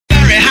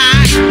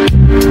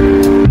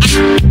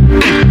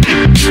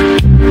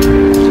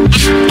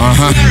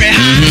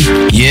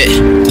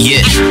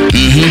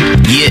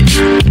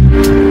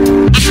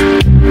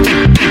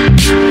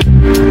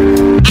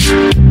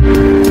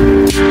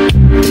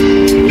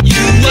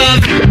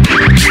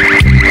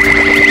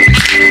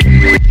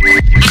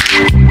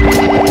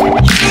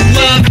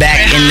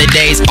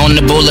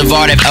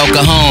Boulevard of El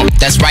Cajon,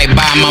 that's right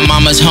by my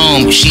mama's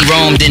home. She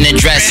roamed in a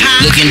dress,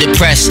 looking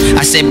depressed.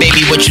 I said,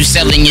 baby, what you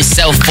selling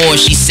yourself for?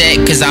 She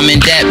said, cause I'm in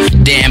debt.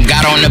 Damn,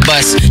 got on the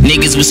bus,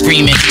 niggas was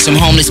screaming. Some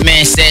homeless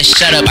man said,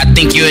 shut up, I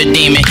think you're a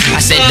demon.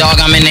 I said, dog,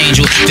 I'm an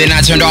angel. Then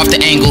I turned off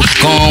the angle,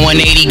 going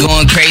 180,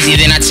 going crazy.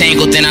 Then I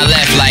tangled, then I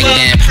left like,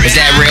 damn, was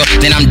that real?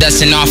 Then I'm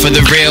dusting off for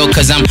the real,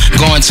 cause I'm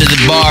going to the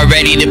bar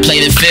ready to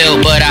play the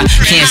field. But I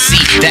can't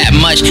see that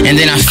much, and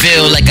then I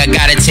feel like I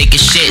gotta take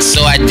a shit,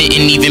 so I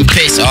didn't even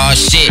piss. Oh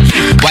shit,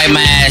 wipe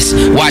my ass,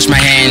 wash my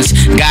hands.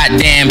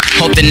 Goddamn,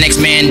 hope the next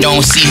man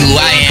don't see who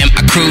I am.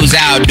 I cruise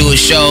out, do a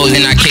show,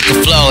 then I kick a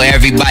flow.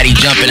 Everybody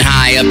jumping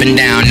high up and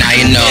down, now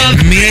you know.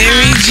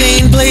 Mary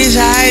Jane plays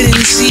hide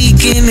and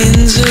seek and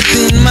ends up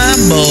in my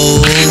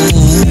bowl.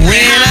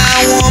 When I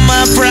want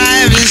my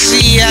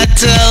privacy, I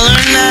tell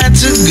her not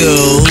to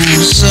go.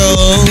 So,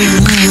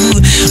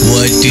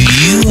 what do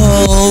you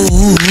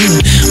hold?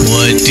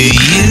 What do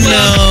you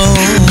know?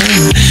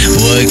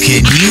 What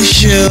can you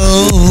show?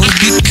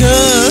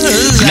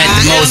 Because met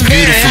the most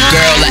beautiful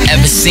girl I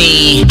ever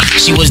seen.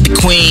 She was the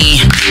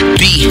queen.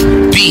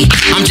 B,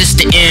 I'm just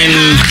the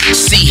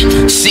MC.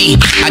 C,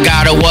 I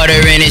got a water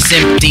and it's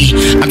empty.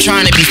 I'm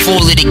trying to be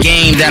full of the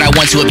game that I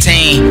want to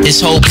obtain. This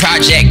whole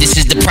project, this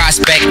is the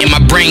prospect in my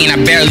brain, I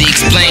barely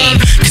explain.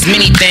 Cause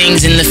many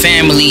things in the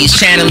family is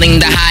channeling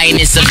the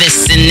highness of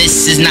this, and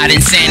this is not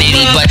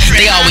insanity. But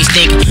they always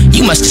think,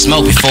 you must have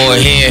smoked before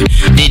here.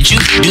 Did you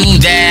do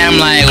that? I'm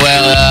like,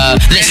 well,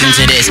 listen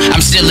to this.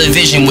 I'm still a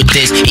vision with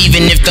this.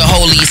 Even if the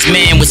holiest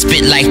man would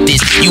spit like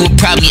this, you would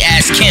probably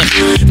ask him,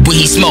 would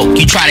he smoke?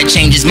 You try to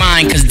change his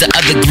mind, cause the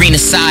other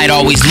greener side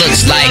always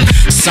looks like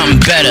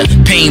something better.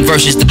 Pain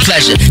versus the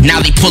pleasure.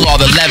 Now they pull all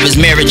the levers,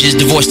 marriages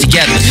divorced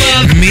together.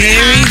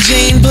 Mary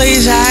Jane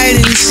plays hide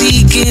and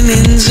seek and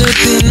ends up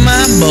in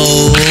my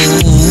bowl.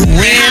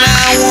 When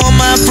I want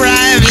my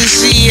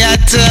privacy, I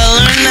tell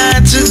her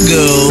not to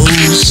go.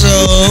 So,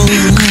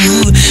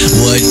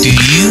 what do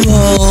you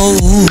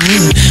hold?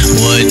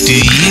 What do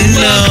you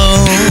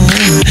know?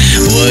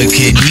 What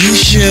can you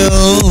show?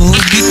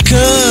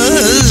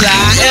 Because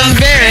I am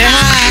very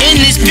high in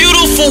this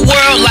beautiful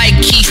world, like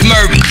Keith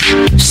Murray,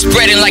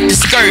 spreading like the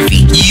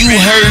scurvy. You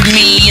heard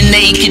me and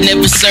they could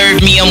never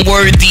serve me. I'm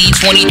worthy,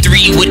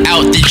 23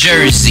 without the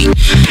jersey.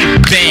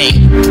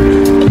 Bang,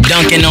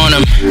 dunking on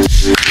them,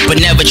 but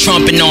never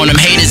trumping on them.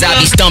 Haters, I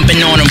be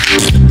stumping on them,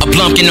 a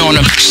blumping on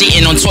them.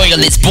 Shitting on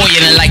toilets,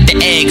 boiling like the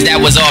eggs that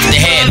was off the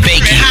head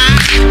baking.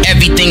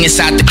 Everything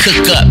inside the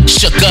cook up,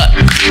 shook up.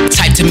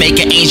 Type to make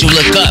an angel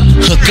look up,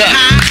 hook up.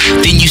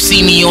 Then you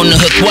see me on the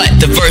hook, what?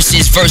 The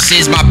verses,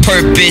 my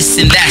purpose,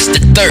 and that's the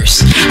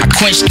thirst. I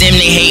quench them,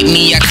 they hate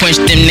me. I quench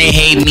them, they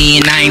hate me.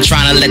 And I ain't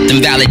trying to let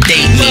them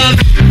validate me.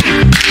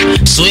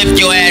 So if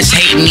your ass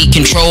hate me,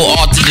 control,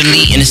 alt,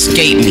 delete, and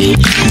escape me.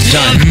 I'm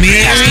done.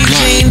 Mary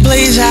Jane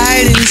plays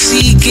hide and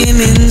seek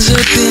and ends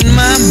up in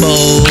my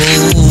bowl.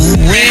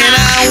 When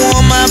I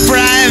want my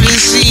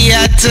privacy,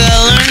 I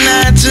tell her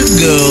not to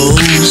go.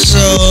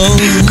 So,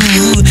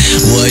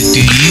 what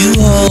do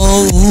you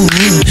hold?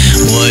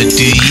 What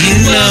do you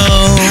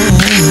know?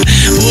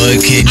 What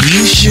can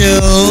you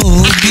show?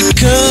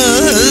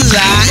 Because